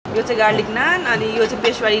यो चाहिँ गार्लिक नान अनि यो चाहिँ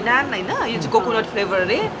पेशवारी नान हैन यो चाहिँ कोकोनट फ्लेभर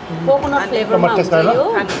रे कोकोनट फ्लेभरमा हुन्छ यो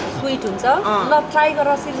स्वीट हुन्छ ल ट्राई गर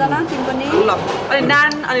सिर्जना तिमी पनि ल अनि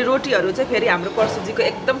नान अनि रोटीहरु चाहिँ फेरि हाम्रो पर्सुजीको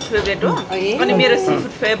एकदम फेभरेट हो अनि मेरो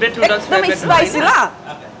सीफुड फेभरेट नुडल्स फेभरेट एकदम स्पाइसी ल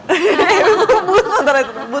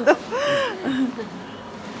बुझ्नु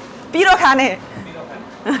पिरो खाने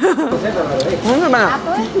हुन्छ मा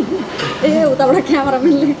ए उताबाट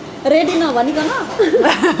क्यामेराम्यानले रेडी नभनिकन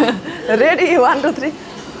रेडी 1 2 3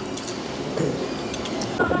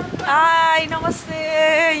 हाई नमस्ते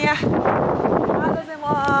यहाँ आज चाहिँ म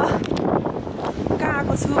कहाँ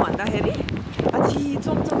आएको छु भन्दाखेरि अझै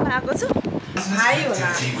चोमचोममा आएको छु हाई होला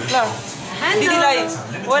ल दिदीलाई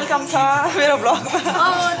वेलकम छ मेरो ब्लगमा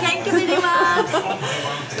थ्याङ्क यू भेरी मच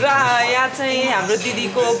र यहाँ चाहिँ हाम्रो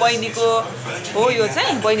दिदीको बहिनीको हो यो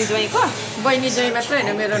चाहिँ बहिनी ज्वाइँको बहिनी ज्वाइँ मात्र होइन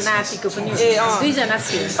मेरो नातिको पनि दुईजना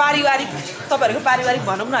थियो पारिवारिक तपाईँहरूको पारिवारिक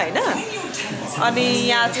भनौँ न होइन अनि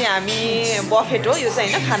यहाँ चाहिँ हामी बफेट हो यो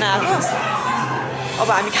चाहिँ होइन खाना आएको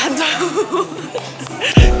अब हामी खान्छौँ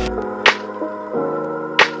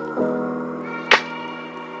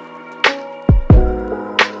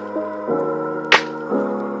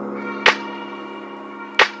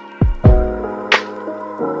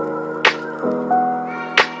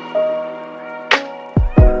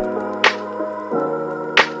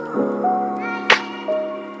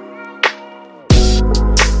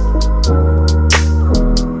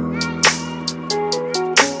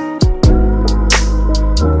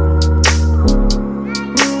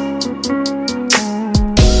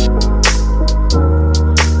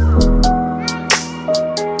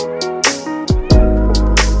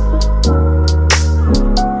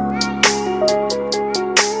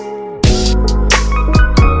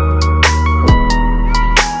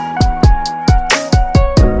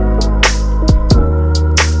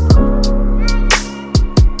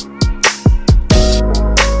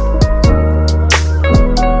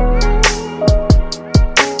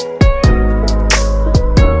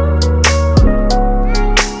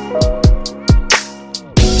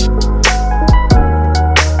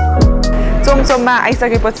चोमचोममा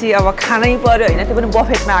आइसकेपछि अब खानै पर्यो होइन त्यो पनि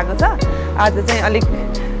बफेटमा आएको छ आज चाहिँ अलिक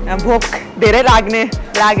भोक धेरै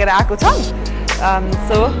लागेर आएको छौँ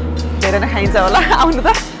सो धेरै नै खाइन्छ होला आउनु त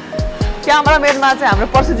क्यामेराम्यानमा चाहिँ हाम्रो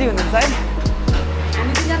पर्सुजी हुनुहुन्छ है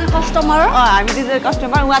हामी दुईजना कस्टमर हामी दुईजना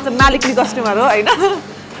कस्टमर उहाँ चाहिँ मालिकनी कस्टमर हो होइन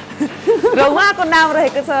र उहाँको नाम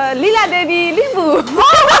रहेको छ लीला देवी लिम्बू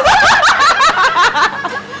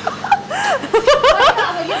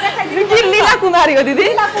लीला कुमारी हो दिदी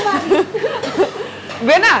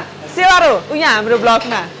बेना सेवारो यहाँ हाम्रो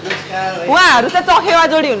ब्लगमा उहाँहरू चाहिँ चखेवा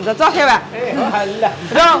जोडी हुनुहुन्छ चखेवा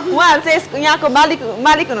र उहाँहरू चाहिँ यहाँको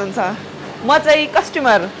मालिक हुनुहुन्छ म चाहिँ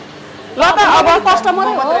कस्टमर ल त अब कस्टमर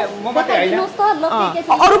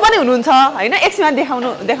अरू पनि हुनुहुन्छ होइन एकछिनमा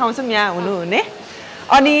देखाउँछौँ यहाँ हुनुहुने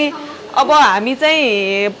अनि अब हामी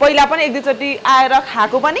चाहिँ पहिला पनि एक दुईचोटि आएर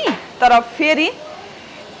खाएको पनि तर फेरि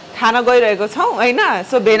खान गइरहेको छौँ होइन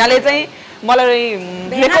सो भेनाले चाहिँ मलाई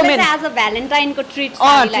रेकमेन्ड आज भ्यालेन्टाइनको ट्रिट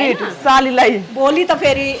सालीलाई भोलि त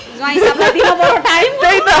फेरि ज्वाइँसाबलाई दिनु पर्यो टाइम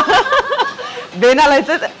त्यही त भेनालाई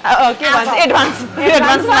चाहिँ के भन्छ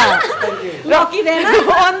एडभान्समा लकी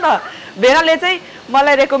भेना अन्त भेनाले चाहिँ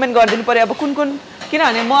मलाई रेकमेन्ड गरिदिनु पर्यो अब कुन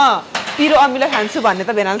किनभने म पिरो अमिलो खान्छु भन्ने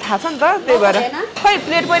त भेनालाई थाहा छ नि त त्यही भएर खै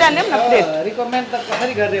प्लेट पहिराल्यौँ न प्लेट रिकमेन्ड त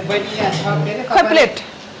कसरी गर्ने बहिनी यहाँ छ के रे खै प्लेट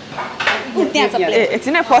त्यहाँ छ प्लेट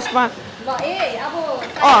एकछिन है फर्स्टमा ल ए अब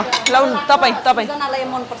ल तपाईँ जनालाई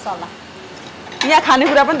मन पर्छ होला यहाँ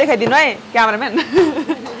खानेकुरा पनि देखाइदिनु है क्यामेराम्यान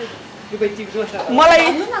मलाई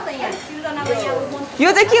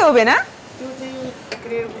यो चाहिँ के हो भेना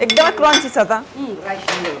एकदमै क्रन्ची छ त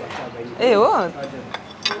ए हो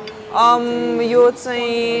यो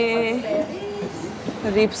चाहिँ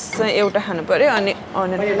रिप्स चाहिँ एउटा खानु पर्यो अनि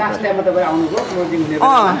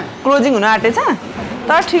क्लोजिङ हुन आँटेछ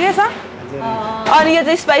तर ठिकै छ अनि यो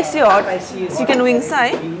चाहिँ स्पाइसी हट चिकन विङ्स छ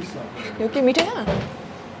है यो के मिठै छ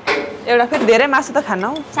एउटा फेरि धेरै मासु त खान्न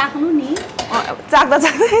हौ चाख्नु नि चाख्दा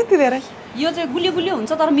यति धेरै यो चाहिँ गुलियो गुलियो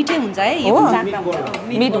हुन्छ तर मिठै हुन्छ है यो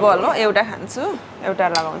मिट बल हो एउटा खान्छु एउटा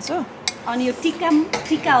लगाउँछु अनि यो टिक्का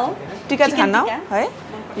हो टिक्का चाहिँ खान्न है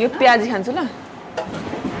यो प्याजी खान्छु ल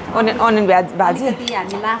अनियन भाजी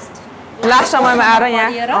हामी लास्ट समयमा आएर यहाँ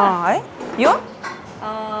है यो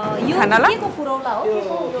खाना ल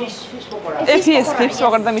ए फिस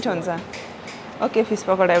पकौडा त मिठो हुन्छ ओके फिस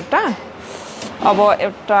पकौडा एउटा अब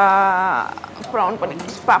एउटा प्राउन पनि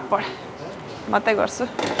पापड मात्रै गर्छु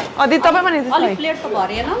दिदी तपाईँ पनि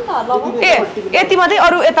ए यति मात्रै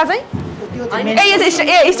अरू यता चाहिँ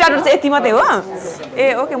ए स्टार्टर चाहिँ यति मात्रै हो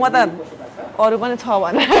ए ओके म त अरू पनि छ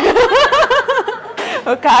भनेर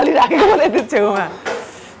काली राखेको मात्रै त्यो छेउमा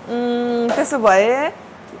त्यसो भए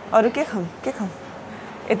अरू के खाऊँ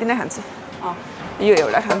यति नै खान्छु यो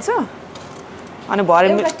एउटा खान्छु अनि भरे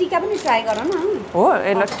एउटा टिका पनि ट्राई गर न हो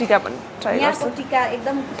यसलाई टिका पनि ट्राई गर्छु यहाँको टिका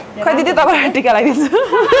एकदम खै दिदी तपाईलाई टिका लगाइदिन्छु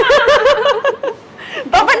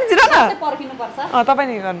तपाईँ नि छिटो न पर्खिनु पर्छ तपाईँ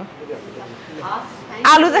नि गर्नु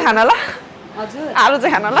आलु चाहिँ खान ल हजुर आलु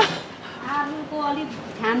चाहिँ खान ल आलुको अलि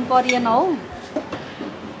ध्यान परिएन हौ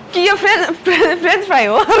कि यो फ्रेन्च फ्राई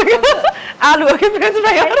हो आलु हो कि फ्रेन्च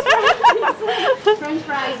फ्राई हो फ्रेन्च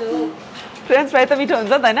फ्राइज हो फ्रेन्च फ्राई त मिठो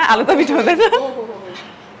हुन्छ नि त होइन आलु त मिठो हुँदैन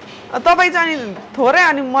तपाईँ चाहिँ अनि थोरै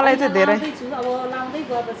अनि मलाई चाहिँ धेरै अब लाउँदै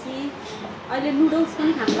गएपछि अहिले नुडल्स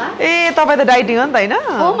पनि खान्ला ए तपाईँ त डाइटिङ हो नि त होइन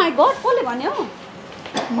ओ माय गॉड कसले भन्यो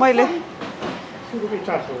मैले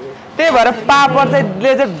त्यही भएर पापड चाहिँ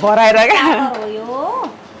ले चाहिँ भराएर क्या हो यो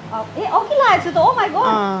ए अघि लागेको छु त ओ माय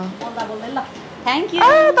गॉड बोल्दा बोल्दै ल थ्याङ्क यू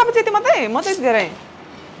तपाईँ चाहिँ यति मात्रै म चाहिँ यति धेरै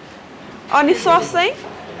अनि सस चाहिँ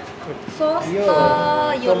सस यो त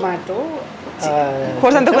यो टमाटो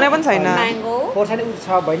खोर्सानी त कुनै पनि छैन म्याङ्गो खोर्सानी उ छ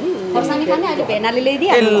बहिनी खोर्सानी खाने अहिले भेनाले ए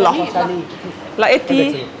ल्याइदिइहाल्नु ल खोर्सानी ल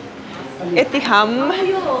यति खाम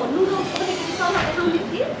यो नुडल्स पनि सल्लाह देखाउने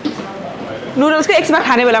थिए नुडल्सकै एकछिनमा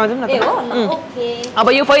खाने बेलामा जाउँ न ए हो त ल ओके अब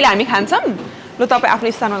यो पहिला हामी खान्छौँ ल तपाईँ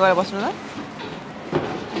आफ्नो स्थानमा गएर बस्नु त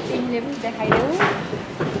तिमीले पनि देखाइदेऊ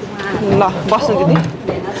ल बस्नु दिदी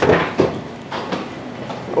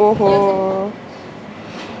ओहो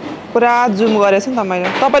पुरा जुम गरेछ नि त मैले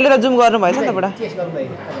तपाईँले त जुम गर्नुभएछ नि त पुरा टेस्ट गर्दै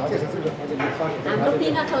हाम्रो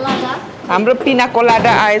पिना कोलाडा हाम्रो पिना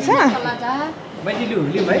कोलाडा आएछ कोलाडा मैले लिउँ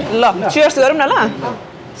है ल चियर्स गरौँ न ल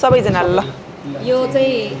सबैजना ल यो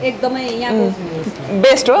चाहिँ एकदमै यहाँको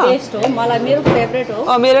बेस्ट हो बेस्ट हो मलाई मेरो फेभरेट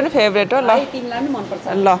हो मेरो नि फेभरेट हो ल है तिमीलाई पनि मनपर्छ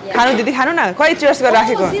ल खानु दिदी खानु न खै चियर्स गरेर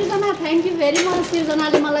राखेको सिर्जना थ्याङ्क यू भेरी मच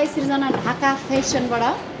सिर्जनाले मलाई सिर्जना ढाका फेसनबाट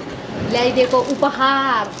ल्याइदिएको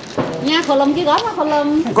उपहार यहाँ खोलौँ कि घरमा खोलौँ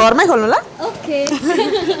घरमै खोल्नु ल okay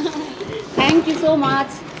thank you so much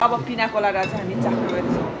अब पिना कोलाडा चाहिँ हामी चाख्नु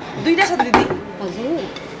गइरहेछौँ दुईटा छ दिदी हजुर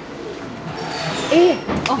ए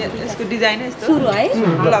यसको डिजाइन यस्तो सुरु है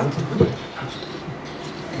ल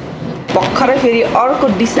भर्खरै फेरि अर्को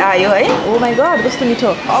डिस आयो है ओ माई गड कस्तो मिठो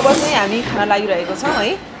अब चाहिँ हामी खान लागिरहेको छौँ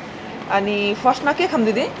है अनि फर्स्टमा के खाऊँ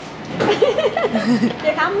दिदी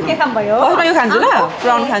के काम भयो फर्स्टमा यो खान्छु ल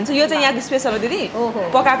प्राउन खान्छु यो चाहिँ यहाँको स्पेसल हो दिदी ओहो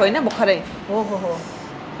पकाएको होइन भर्खरै हो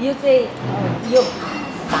यो चाहिँ यो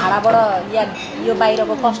भाँडाबाट या यो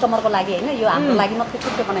बाहिरको कस्टमरको लागि होइन यो हाम्रो लागि मात्रै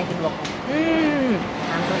छुट्टै बनाइदिनु भएको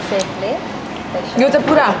हाम्रो सेफले यो चाहिँ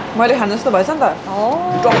पुरा मैले खानु जस्तो भएछ नि त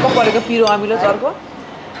टक्क परेको पिरो अमिलो चर्को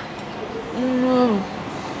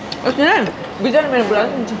यस्तो नै बिजन मेरो बुढा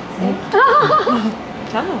हुन्छ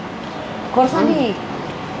खोर्सानी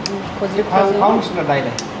खोज्नु खाउनुहोस् न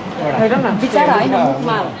दाइले हेर न बिचारा होइन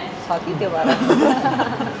मुखमा छ कि त्यो भएर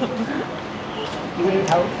तिमीले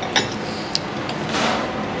खाऊ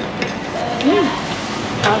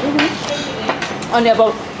अनि अब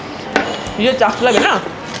यो चाख्नुलाई होइन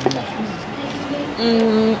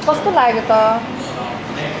कस्तो लाग्यो त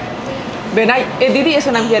भेना ए दिदी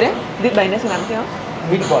यसको नाम के अरे दिदी भाइ यसको नाम के हो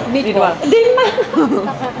मिटबल मिटबल दिनमा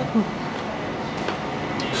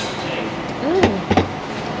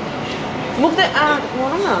मुख चाहिँ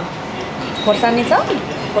भनौँ न खोर्सानी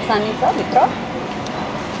छ भित्र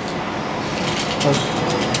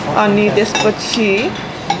अनि त्यसपछि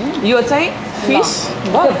यो चाहिँ फिस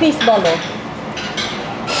फिस बल हो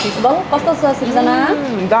फिस बल कस्तो छ सृजना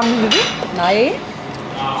दामी दिदी है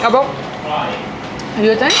अब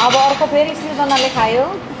यो चाहिँ अब अर्को फेरि सृजनाले खायो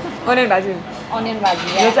अनियन भाजी अनियन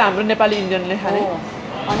भाजी यो चाहिँ हाम्रो नेपाली इन्डियनले खाने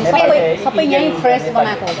अनि सबै यहीँ फ्रेस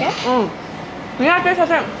बनाएको हो क्या यहाँ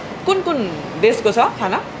चाहिँ कुन देशको छ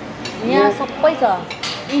खाना यहाँ सबै छ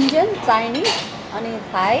इन्डियन चाइनिज अनि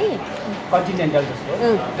थाई कन्टिनेन्टल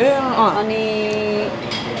जस्तो ए अनि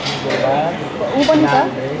ऊ पनि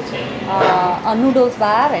छ नुडल्स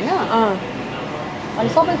बार होइन अनि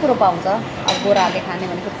सबै कुरो पाउँछ अब गोराहरूले खाने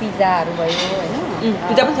भनेको पिज्जाहरू भयो होइन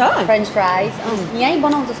पिज्जा पनि छ फ्रेन्च फ्राइज यहीँ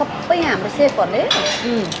बनाउँछ सबै हाम्रो सेफहरूले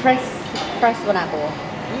फ्रेस बनाएको हो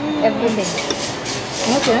एभ्रिथिङ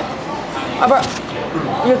ओके अब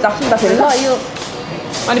यो चाख्छु नि त फेरि ल यो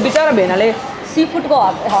अनि बिचरा भेनाले सी फुडको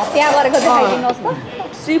हत्या गरेको देखाइदिनुहोस्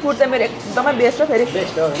त सी फुड चाहिँ मेरो एकदमै बेस्ट हो फेरि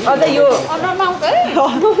बेस्ट हो अझै यो अनुहारमा आउँछ है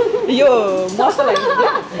यो मसला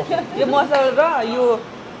यो मसला र यो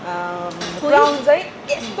ब्राउन चाहिँ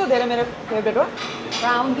यस्तो धेरै मेरो फेभरेट हो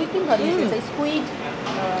ब्राउन दुई तिन थरी स्क्विड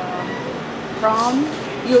ब्राउन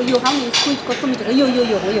यो खाउँ नि स्क्विड कस्तो मिठो छ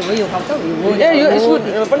यो खाउँछ ए यो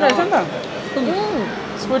स्क्विड पनि रहेछ नि त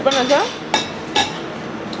स्क्विड पनि रहेछ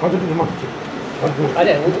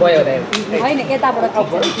अरे उ गयो होइन यताबाट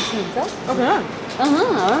खिच्नुहुन्छ ओके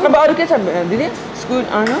अब अरू के छ दिदी स्कुल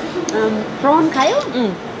प्रन खायो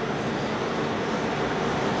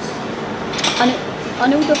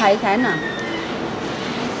अनि उ त खाएन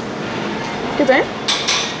के चाहिँ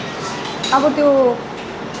अब त्यो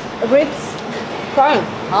ग्रेप्स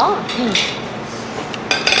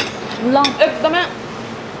ल एकदमै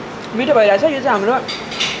मिठो भइरहेछ यो चाहिँ हाम्रो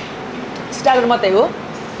स्टार्टर मात्रै हो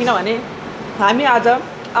किनभने हामी आज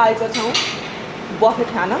आएको छौँ बफेट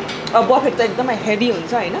खान अब बफेट त एकदमै हेभी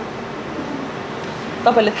हुन्छ होइन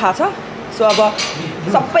तपाईँलाई थाहा छ सो अब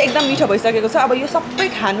सबै एकदम मिठो भइसकेको छ अब यो सबै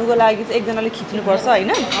खानुको लागि चाहिँ एकजनाले खिच्नुपर्छ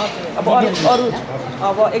होइन अब अरू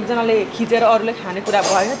अब एकजनाले खिचेर अरूले खाने कुरा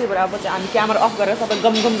भएन त्यही भएर अब चाहिँ हामी क्यामेरा अफ गरेर सबै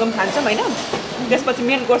गम गम गम खान्छौँ होइन त्यसपछि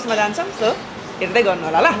मेन कोर्समा जान्छौँ सो हेर्दै गर्नु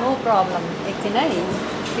होला ल नो प्रब्लम एकछिन है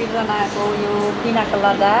सिर्जनाको यो पिना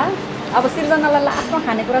कलडा अब सिर्जनालाई लास्टमा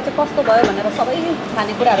खानेकुरा चाहिँ कस्तो भयो भनेर सबै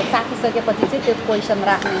खानेकुराहरू चाखिसकेपछि चाहिँ त्यो क्वेसन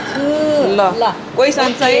राख्नेछु ल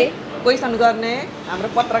क्वेसन गर्ने हाम्रो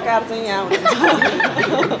पत्रकार चाहिँ यहाँ हुनुहुन्छ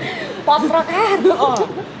पत्रकार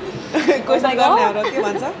क्वेसन गर्ने हाम्रो के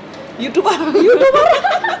भन्छ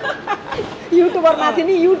युट्युबर माथि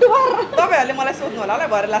नि युट्युबर तपाईँहरूले मलाई सोध्नु होला ल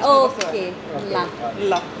भरे लास्टमा ओके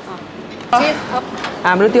ल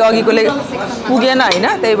हाम्रो त्यो अघिकोले पुगेन होइन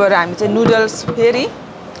त्यही भएर हामी चाहिँ नुडल्स फेरि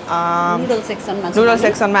नुडल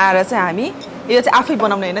सेक्सनमा आएर चाहिँ हामी यो चाहिँ आफै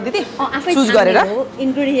बनाउने होइन दिदी आफै चुज गरेर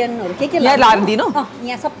इन्ग्रेडियन्टहरू के यहाँ लादिदिनु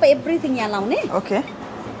यहाँ सबै एभ्रिथिङ यहाँ लाउने ओके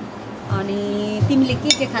अनि तिमीले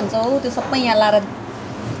के खान्छौ त्यो सबै यहाँ लाएर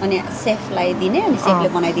अनि सेफलाई दिने अनि सेफले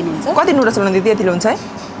बनाइदिनुहुन्छ कति नुडल्स बनाउनु दिदी यतिले हुन्छ है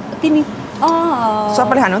तिमी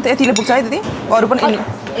सबैले खानु त यतिले पुग्छ है दिदी अरू पनि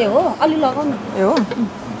ए हो अलि लगाउनु ए हो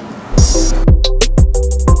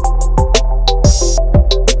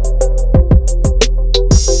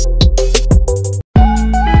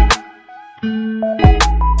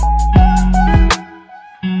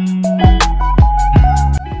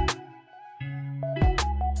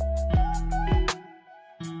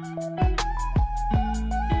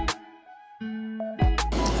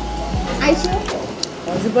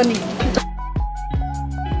हजुर पनि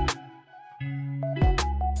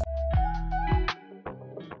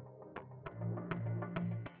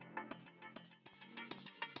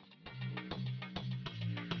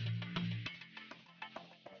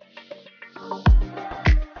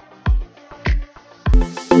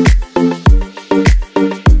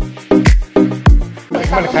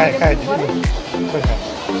खाए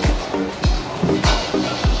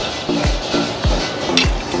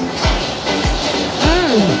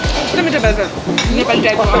नेपाली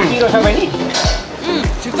टाइपको पिरो छ बहिनी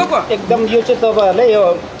छिटोको एकदम यो चाहिँ तपाईँहरूले यो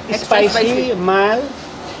स्पाइसी माल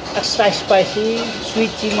एक्स्ट्रा स्पाइसी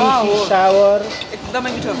स्विट चिली सावर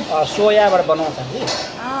एकदमै मिठो सोयाबाट बनाउँछ कि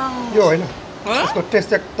यो होइन यसको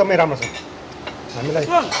टेस्ट एकदमै राम्रो छ हामीलाई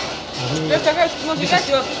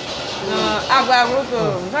आगो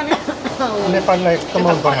हुन्छ नि नेपालीलाई एकदम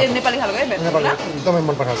मन पर्छ नेपाली खालको है नेपालीलाई एकदमै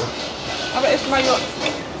मन पर्छ अब यसमा यो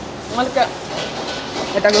हल्का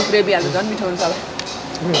यताको ग्रेभी हाल्दा झन् मिठो हुन्छ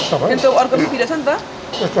होला त्यो अर्को पनि पिरो छ नि त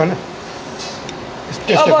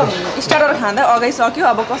अब स्टार्टर खाँदा अगाइ सक्यो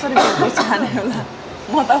अब कसरी खाने होला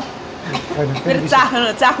म त फेरि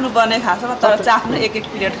चाख्नु पर्ने खास तर चाख्नु एक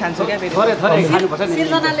प्लेट खान्छु क्या फेरि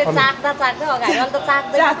सिर्जनाले चाख्दा अगाडि अहिले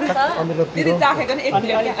त दिदी चाखेको नि एक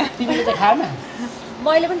प्लेट तिमीले चाहिँ खाएन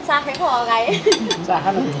मैले पनि चाखेको अगाडि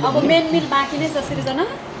अब मेन मिल बाँकी नै छ सिर्जना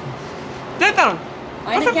त्यही त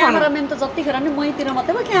होइन क्यामेराम्यान त जतिखेर नि मैतिर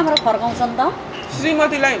मात्रै पो क्यामेरा फर्काउँछ नि त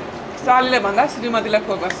श्रीमतीलाई सालीले भन्दा श्रीमतीलाई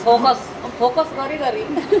फोकस गरी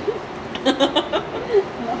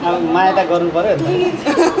अब माया त गर्नु पर्यो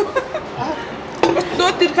कस्तो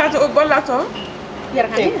तिर्खा छ बल लाग्छ हो पियर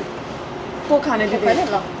खाने को खाने दिदी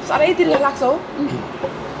साह्रै तिर्खा लाग्छ हो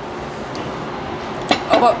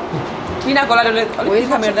अब बिना कोलाले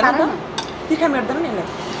तिर्खा मेट्दैन नि तिर्खा मेट्दैन नि यसलाई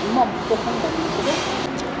म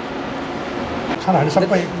खानाहरू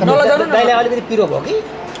सबै दाइले अलिकति पिरो भयो कि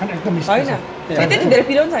एकदम होइन त्यति धेरै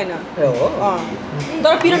पिरो पनि छैन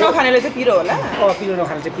तर पिरो नखानेले चाहिँ पिरो होला पिरो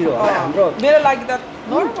नखाने चाहिँ पिरो होला हाम्रो मेरो लागि त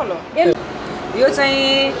नर्मल हो यो चाहिँ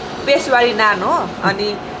पेसवारी नान हो अनि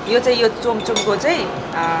यो चाहिँ यो चोमचोमको चाहिँ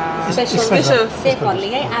स्पेसल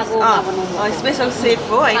स्पेसल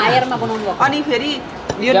सेफ हो होइन अनि फेरि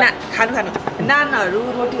यो खानु नानहरू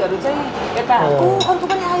रोटीहरू चाहिँ यता अर्को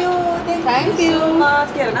पनि आयो थ्याङ्क यू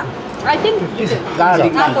मच के हेर न I think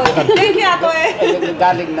garlic naan. Thank you आएको है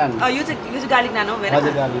garlic naan. यो चाहिँ garlic naan हो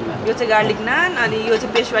हैन यो चाहिँ garlic naan अनि यो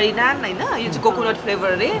चाहिँ पेशवारी नान हैन यो चाहिँ कोकोनट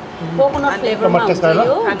फ्लेभर रे कोकोनट फ्लेभरमा हुन्छ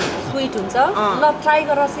यो स्वीट हुन्छ ल ट्राई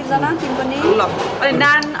गर सिर्जना तिमी पनि ल अनि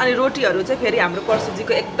नान अनि रोटीहरू चाहिँ फेरि हाम्रो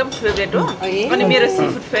पर्सुजीको एकदम फेभरेट हो अनि मेरो sea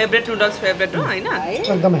food favourite noodles favourite हो हैन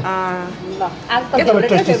एकदमै ल आज त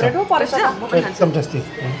फेभरेट हो परेछ एकदम टेस्टी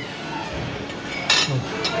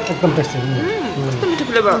एकदम टेस्टी कस्तो मिठो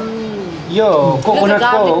फ्लेभर यो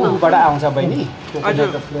कोकोनटको उबाट आउँछ बहिनी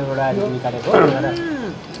कोकोनटको फ्लेभर निकालेको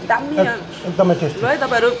दामी एकदमै टेस्टी ल है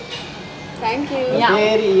तपाईहरु थ्यांक यू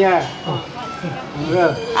फेरि यहाँ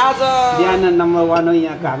आज बिहान नम्बर 1 हो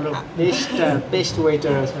यहाँको हाम्रो बेस्ट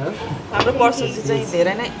वेटर छ हाम्रो पर्सनजी चाहिँ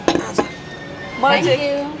धेरै नै मलाई चाहिँ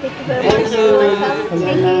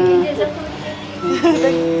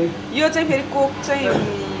यो चाहिँ फेरि कोक चाहिँ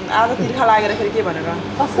आज तिर्खा लागेर फेरि के भनेर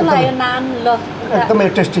कस्तो लाग्यो नान ल एकदमै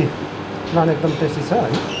टेस्टी नान एकदम टेस्टी छ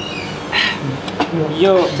हैन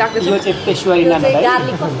यो चाहिँ पेशवारी नान है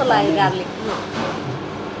गार्लिक कस्तो लाग्यो गार्लिक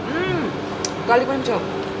गाली पनि छ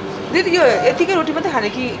दिदी यो यतिकै रोटी मात्रै खाने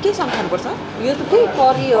कि के सँग खानुपर्छ यो त त्यही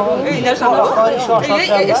करीहरु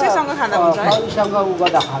यसैसँग खाँदा हुन्छ है करीसँग उ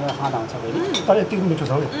गर्दा खाना हुन्छ बहिनी तर यतिको मिठो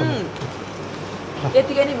छ एकदम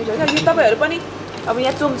यतिकै नै मिठो छ यो तपाईहरु पनि अब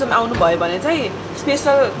यहाँ चोमचोम आउनु भयो भने चाहिँ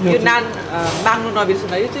स्पेशल यो नान माग्नु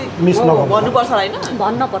नबिर्सनु यो चाहिँ भन्नुपर्छ हैन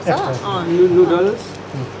भन्न पर्छ नुडल्स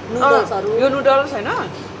यो नुडल्स हैन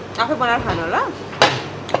आफै बनाएर खानु होला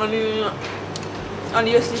अनि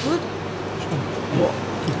यो सीफुड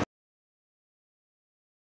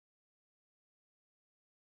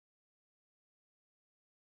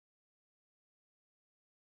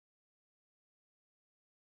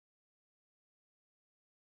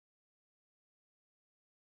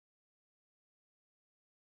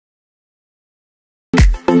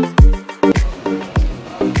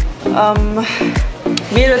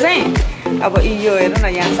मेरो चाहिँ अब यो हेर्नु न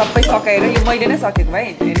यहाँ सबै सकाएर यो मैले नै सकेको भाइ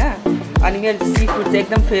हैन अनि मेरो सी फुड चाहिँ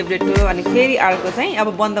एकदम फेभरेट हो अनि फेरि अर्को चाहिँ अब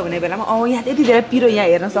बन्द हुने बेलामा यहाँ त्यति धेरै पिरो यहाँ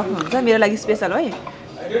हेर्न सक्नुहुन्छ मेरो लागि स्पेशल है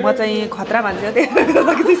म चाहिँ खतरा मान्छे हो त्यही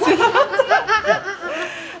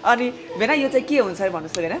अनि भेना यो चाहिँ के हुन्छ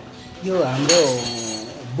भन्नुहोस् त भेना यो हाम्रो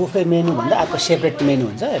बुफे मेनु भन्दा अर्को सेपरेट मेनु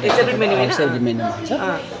हुन्छ सेपरेट मेनु हैन सेपरेट मेनु भन्छ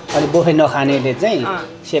अनि बुफे नखानेले चाहिँ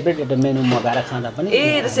सेपरेट एउटा मेनु मगाएर खाँदा पनि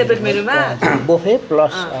सेपरेट मेनुमा बुफे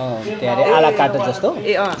प्लस के अरे आला कार्ट जस्तो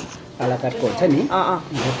आला कार्टको हुन्छ नि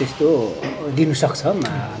त्यस्तो दिनु सक्छ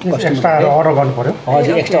एक्स्ट्रा अर्डर गर्नु पर्यो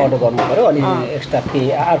हजुर एक्स्ट्रा अर्डर गर्नु पर्यो अनि एक्स्ट्रा पे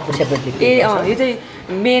अर्को सेपरेटली यो चाहिँ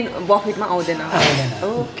मेन बफेटमा आउँदैन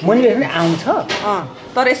मैले पनि आउँछ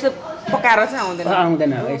तर यस्तो पकाएर चाहिँ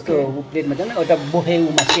आउँदैन यस्तो प्लेटमा चाहिँ एउटा बुफे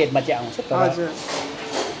उमा सेटमा चाहिँ आउँछ हजुर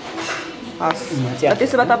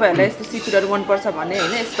त्यसो भए तपाईँहरूलाई यस्तो सीफुडहरू मनपर्छ भने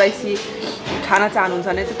होइन स्पाइसी खाना चाहनुहुन्छ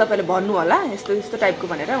भने चाहिँ तपाईँले भन्नु होला यस्तो यस्तो टाइपको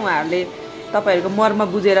भनेर उहाँहरूले तपाईँहरूको मर्म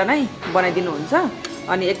बुझेर नै बनाइदिनुहुन्छ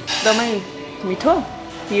अनि एकदमै मिठो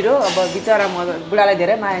पिरो अब बिचरा म बुढालाई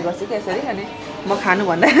धेरै माया गर्छु कि यसरी अनि म खानु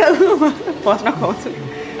भन्दा बस्न खुवाउँछु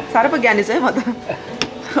साह्रो पो ज्ञानी छु है म त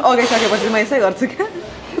अगाइसकेपछि म यसै गर्छु क्या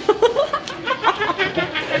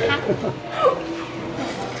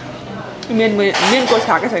मेन कोर्स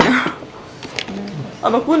खाएकै छैन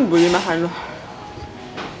अब कुन भुलीमा खानु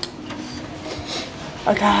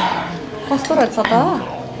कस्तो रहेछ त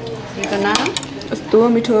यो नाम यस्तो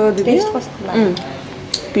मिठो दिदी कस्तो लाग्यो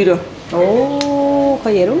पिरो ओ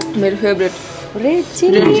खै हेरौँ मेरो फेभरेट रेड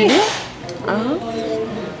चिली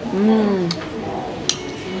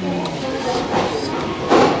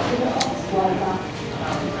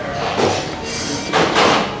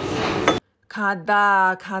खाँदा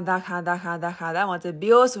खाँदा खाँदा खाँदा खाँदा म चाहिँ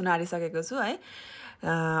बेहोस हुन आँटिसकेको छु है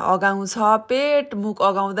अगाउँछ पेट मुख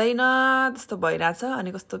अगाउँदैन त्यस्तो भइरहेछ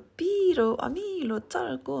अनि कस्तो पिरो अमिलो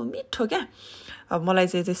चर्को मिठो क्या अब मलाई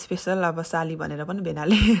चाहिँ स्पेसल अब साली भनेर पनि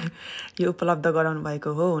भेनाले यो उपलब्ध गराउनु भएको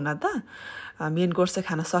हो हुन त मेन कोर्स चाहिँ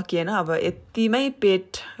खान सकिएन अब यतिमै पेट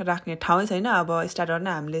राख्ने ठाउँै छैन अब स्टार्टर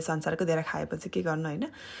नै हामीले संसारको धेरै खाएपछि के गर्नु होइन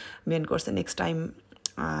मेन कोर्स चाहिँ नेक्स्ट टाइम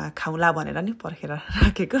खाउँला भनेर नि पर्खेर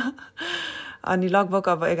राखेको अनि लगभग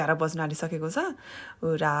अब 11 बज्न आँटिसकेको छ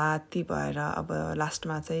राति भएर अब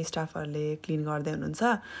लास्टमा चाहिँ स्टाफहरूले क्लिन गर्दै हुनुहुन्छ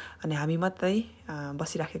अनि हामी मात्रै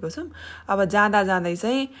बसिराखेको छौँ अब जाँदा जाँदै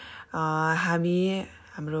चाहिँ हामी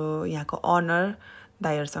हाम्रो यहाँको अनर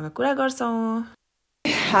दाइहरूसँग कुरा गर्छौँ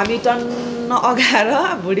हामी टन्न अगाएर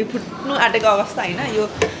भुँडी फुट्नु आँटेको अवस्था होइन यो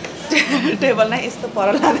टेबल नै यस्तो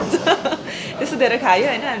पर लाग्छ यस्तो धेरै खायो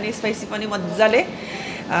होइन अनि स्पाइसी पनि मजाले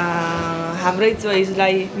हाम्रै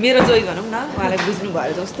चोइसलाई मेरो चोइस भनौँ न उहाँलाई बुझ्नु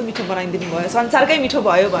भयो जस्तो मिठो बनाइदिनु भयो संसारकै मिठो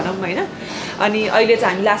भयो भनौँ होइन अनि अहिले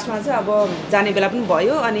चाहिँ हामी लास्टमा चाहिँ अब जाने बेला पनि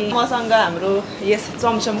भयो अनि मसँग हाम्रो यस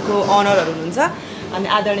चमचमको अनरहरू हुनुहुन्छ अनि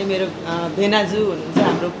आदरणीय मेरो भेनाजु हुनुहुन्छ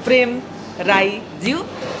हाम्रो प्रेम राईज्यू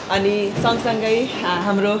अनि सँगसँगै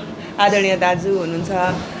हाम्रो आदरणीय दाजु हुनुहुन्छ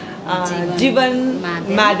जीवन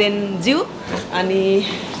मादेनज्यू अनि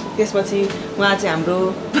त्यसपछि उहाँ चाहिँ हाम्रो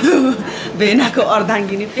भेनाको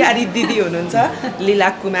अर्धाङ्गिनी प्यारी दिदी हुनुहुन्छ लीला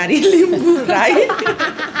कुमारी लिम्बू राई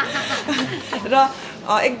र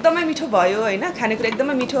एकदमै मिठो भयो होइन खानेकुरा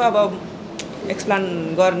एकदमै मिठो अब एक्सप्लेन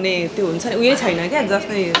गर्ने त्यो हुन्छ नि उयो छैन क्या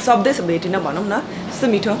जस्तै शब्दै भेटिन भनौँ न त्यस्तो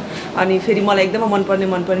मिठो अनि फेरि मलाई एकदमै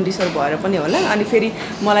मनपर्ने डिसहरू भएर पनि होला अनि फेरि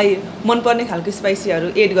मलाई मनपर्ने खालको स्पाइसीहरू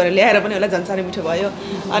एड गरेर ल्याएर पनि होला झन् साह्रै मिठो भयो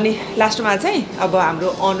अनि लास्टमा चाहिँ अब हाम्रो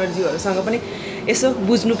अनरज्यूहरूसँग पनि यसो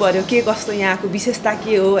बुझ्नु पर्यो के कस्तो यहाँको विशेषता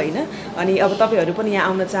के हो होइन अनि अब तपाईँहरू पनि यहाँ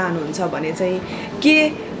आउन चाहनुहुन्छ भने चाहिँ के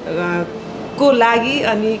को लागि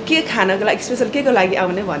अनि के खानको लागि स्पेसल के को लागि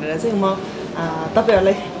आउने भनेर चाहिँ म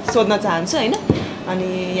तपाईहरुलाई सोध्न चाहन्छु हैन अनि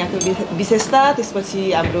यहाँको विशेषता त्यसपछि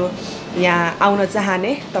हाम्रो यहाँ आउन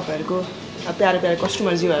चाहने तपाईहरुको प्यारो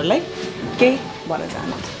कस्टमरज्यूहरुलाई केही भन्न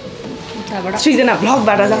चाहनुहुन्छ सृजना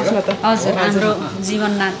ब्लगबाट जान्छ न त हजुर हाम्रो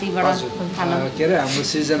जीवन नातिबाट के रे हाम्रो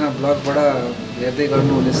सृजना ब्लगबाट हेर्दै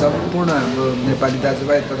गर्नुहुने सम्पूर्ण हाम्रो नेपाली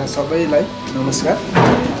दाजुभाइ तथा सबैलाई नमस्कार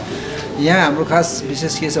यहाँ हाम्रो खास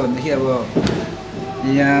विशेष के छ भन्दाखेरि अब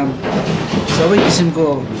यहाँ सबै किसिमको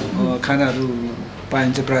खानाहरू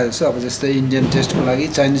पाइन्छ प्रायः जस्तो अब जस्तै इन्डियन टेस्टको लागि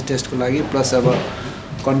चाइनिज टेस्टको लागि प्लस अब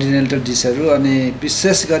कन्टिनेन्टल डिसहरू अनि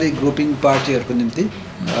विशेष गरी ग्रुपिङ पार्टीहरूको निम्ति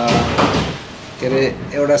के अरे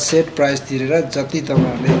एउटा सेट प्राइस तिरेर जति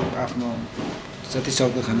तपाईँहरूले आफ्नो जति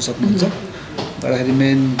सक्दो खान सक्नुहुन्छ गर्दाखेरि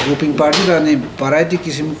मेन ग्रुपिङ पार्टी र अनि भराइटी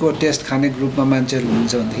किसिमको टेस्ट खाने ग्रुपमा मान्छेहरू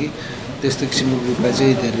हुनुहुन्छ भनेदेखि त्यस्तो किसिमको ग्रुपलाई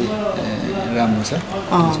चाहिँ धेरै राम्रो छ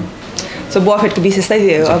सो बफेटको विशेषतै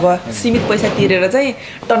त्यो अब सीमित पैसा तिरेर चाहिँ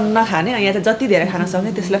टन्न खाने यहाँ चाहिँ जति धेरै खान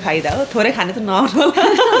सक्ने त्यसलाई फाइदा हो थोरै खाने त नआउनु होला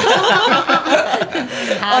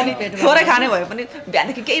अनि थोरै खाने भए पनि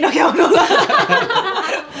बिहानदेखि केही नखाउनु होला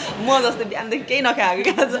म जस्तै बिहानदेखि केही नखाएको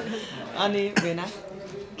क्या छ अनि भेना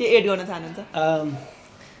के एड गर्न चाहनुहुन्छ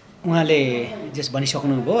उहाँले जस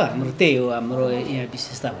भनिसक्नुभयो हाम्रो त्यही हो हाम्रो यहाँ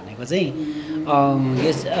विशेषता भनेको चाहिँ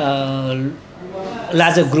यस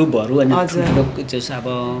लार्जर ग्रुपहरू अनि जस अब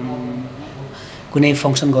कुनै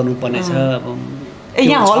फङ्सन गर्नुपर्ने छ अब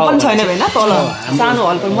यहाँ हल पनि छैन हैन तल सानो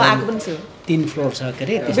हल पनि म आएको पनि छु 3 फ्लोर छ के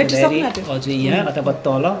रे त्यसैले अझै यहाँ अथवा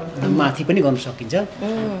तल माथि पनि गर्न सकिन्छ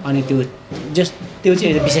अनि त्यो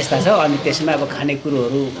चाहिँ विशेषता छ अनि त्यसमा अब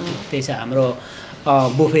खानेकुरोहरू त्यही छ हाम्रो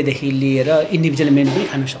बुफेदेखि लिएर इन्डिभिजुअल मेनु पनि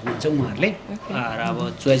खान सक्नुहुन्छ उहाँहरूले र अब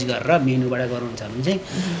चोइस गरेर मेनुबाट गर्नुहुन्छ भने चाहिँ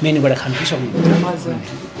मेनुबाट खान पनि सक्नुहुन्छ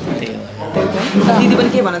त्यही हो दिदी पनि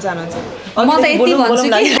के भन्न चाहनुहुन्छ म त यति भन्छु कि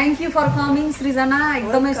थ्यांक यू फर कमिङ सृजना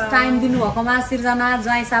एकदमै टाइम दिनुभएकोमा सृजना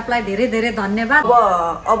ज्वाइँ साहबलाई धेरै धेरै धन्यवाद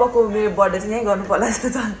अबको मेरो बर्थडे चाहिँ यही गर्नु पर्ला जस्तो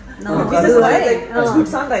छ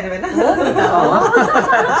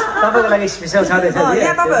तपाईको लागि स्पेशल छँदैछ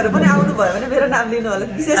यहाँ तपाईहरु पनि आउनु भयो भने मेरो नाम लिनु होला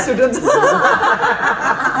विशेष छुट हुन्छ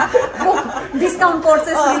डिस्काउन्ट कोड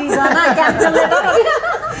चाहिँ सृजना क्यापिटल लेटर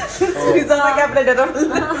सृजना क्यापिटल लेटर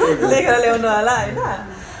लेखेर ल्याउनु होला हैन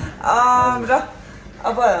र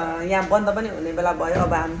अब यहाँ बन्द पनि हुने बेला भयो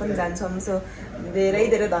अब हामी पनि जान्छौँ सो धेरै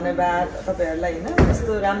धेरै धन्यवाद तपाईहरुलाई हैन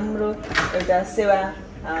यस्तो राम्रो एउटा सेवा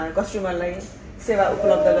कस्टमरलाई सेवा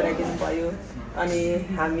उपलब्ध गराइदिनु भयो अनि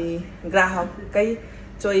हामी ग्राहककै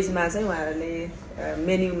चोइसमा चाहिँ उहाँहरूले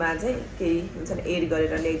मेन्युमा चाहिँ केही हुन्छ नि एड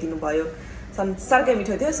गरेर ल्याइदिनु भयो संसारकै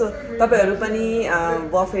मिठो थियो सो तपाईहरु पनि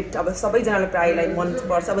बफेट अब सबैजनालाई प्रायलाई मन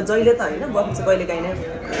पर्छ अब जहिले त हैन बफेट चाहिँ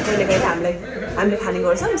कहिलेकाहीँ हामीले खाने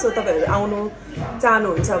गर्छौं सो तपाईहरु आउनु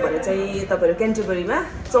चाहनुहुन्छ भने चाहिँ तपाईहरु क्यान्टरबरीमा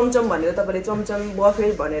चमचम भनेर तपाईले चमचम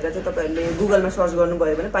बफेट भनेर चाहिँ तपाईहरुले गुगलमा सर्च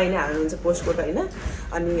गर्नुभयो भने पाइ नै हाल्नुहुन्छ पोस्टकोड हैन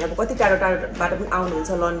अनि अब कति टाढोबाट पनि आउनुहुन्छ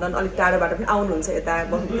लन्डन अलिक टाढोबाट पनि आउनुहुन्छ यता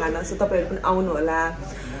बफेट खान सो तपाईहरु पनि आउनु होला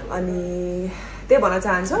अनि त्यही भन्न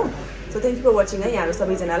चाहन्छु so thank you for watching है यहाँहरु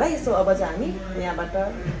सबैजनालाई सो अब चाहिँ हामी यहाँबाट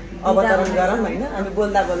अवतरण गरौँ हैन हामी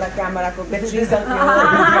बोल्दा बोल्दा क्यामेराको ब्याट्री सक्यो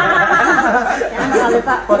क्यामेराले त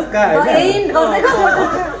पक्का हैन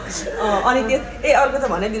अनि त्यो अर्को त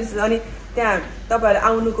भने दिनुस् अनि त्यहाँ तपाईहरु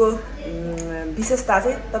आउनुको विशेषता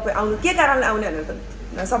चाहिँ तपाई आउनु के कारणले आउने भनेर त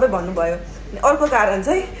सबै भन्नुभयो अर्को कारण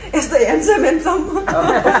चाहिँ यस्तो ह्यान्डसम हैन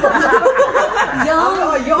यहाँ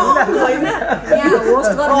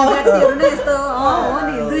होस्ट गर्ने व्यक्तिहरु नै यस्तो हो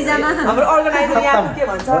नि दुई जना हाम्रो अर्गनाइजर यहाँ के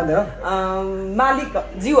भन्छ मालिक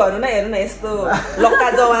जीवहरु नै हेर्नु न यस्तो लक्का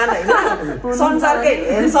जवान हैन संसारकै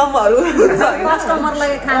ह्यान्डसमहरु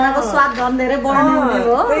कस्टमरलाई खानाको स्वाद झन् धेरै बढ्ने हुने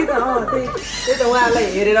हो त्यही त उहाँलाई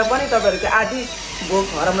हेरेर पनि तपाईहरुको आदि भोक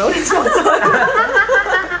हराउन सक्छ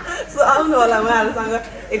सो आउनु होला उहाँहरुसँग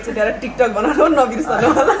एकचोटि आएर टिकटक बनाउनु नबिर्सनु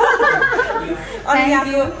होला अनि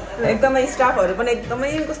यहाँको एकदमै स्टाफहरु पनि एकदमै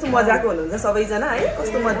कस्तो मजाको हुनुहुन्छ सबैजना है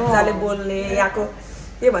कस्तो मजाले बोल्ने यहाँको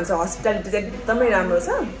के भन्छ हस्पिटालिटी चाहिँ एकदमै राम्रो छ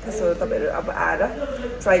त्यसो तपाईहरु अब आएर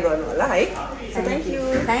ट्राई गर्नु होला है सो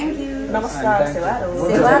थ्यांक यू नमस्कार सेवारो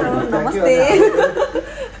नमस्ते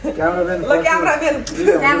cameraman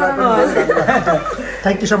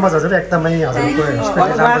thank you so much हजुर एकदमै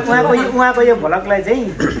हजुरको उहाँको यो भ्लगलाई चाहिँ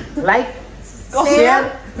लाइक सेयर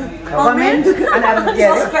कमेन्ट अनि अब के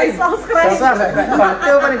अरे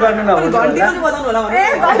त्यो पनि गर्नु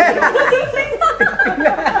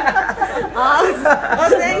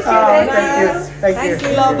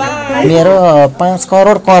मेरो 5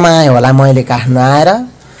 करोड कमाएँ होला मैले काठमाडौँ आएर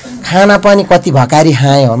खाना पनि कति भकारी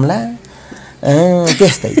खाएँ होला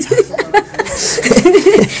त्यस्तै छ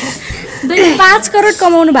 5 करोड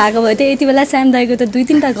कमाउनु भएको भए त यति बेला श्याम दाइको त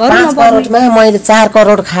 2-3 टा घर 5 करोडमा मैले 4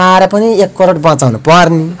 करोड खाएर पनि 1 करोड बचाउनु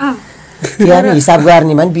पर्ने के गर्ने हिसाब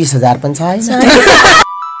गर्ने भने 20,000 पनि छैन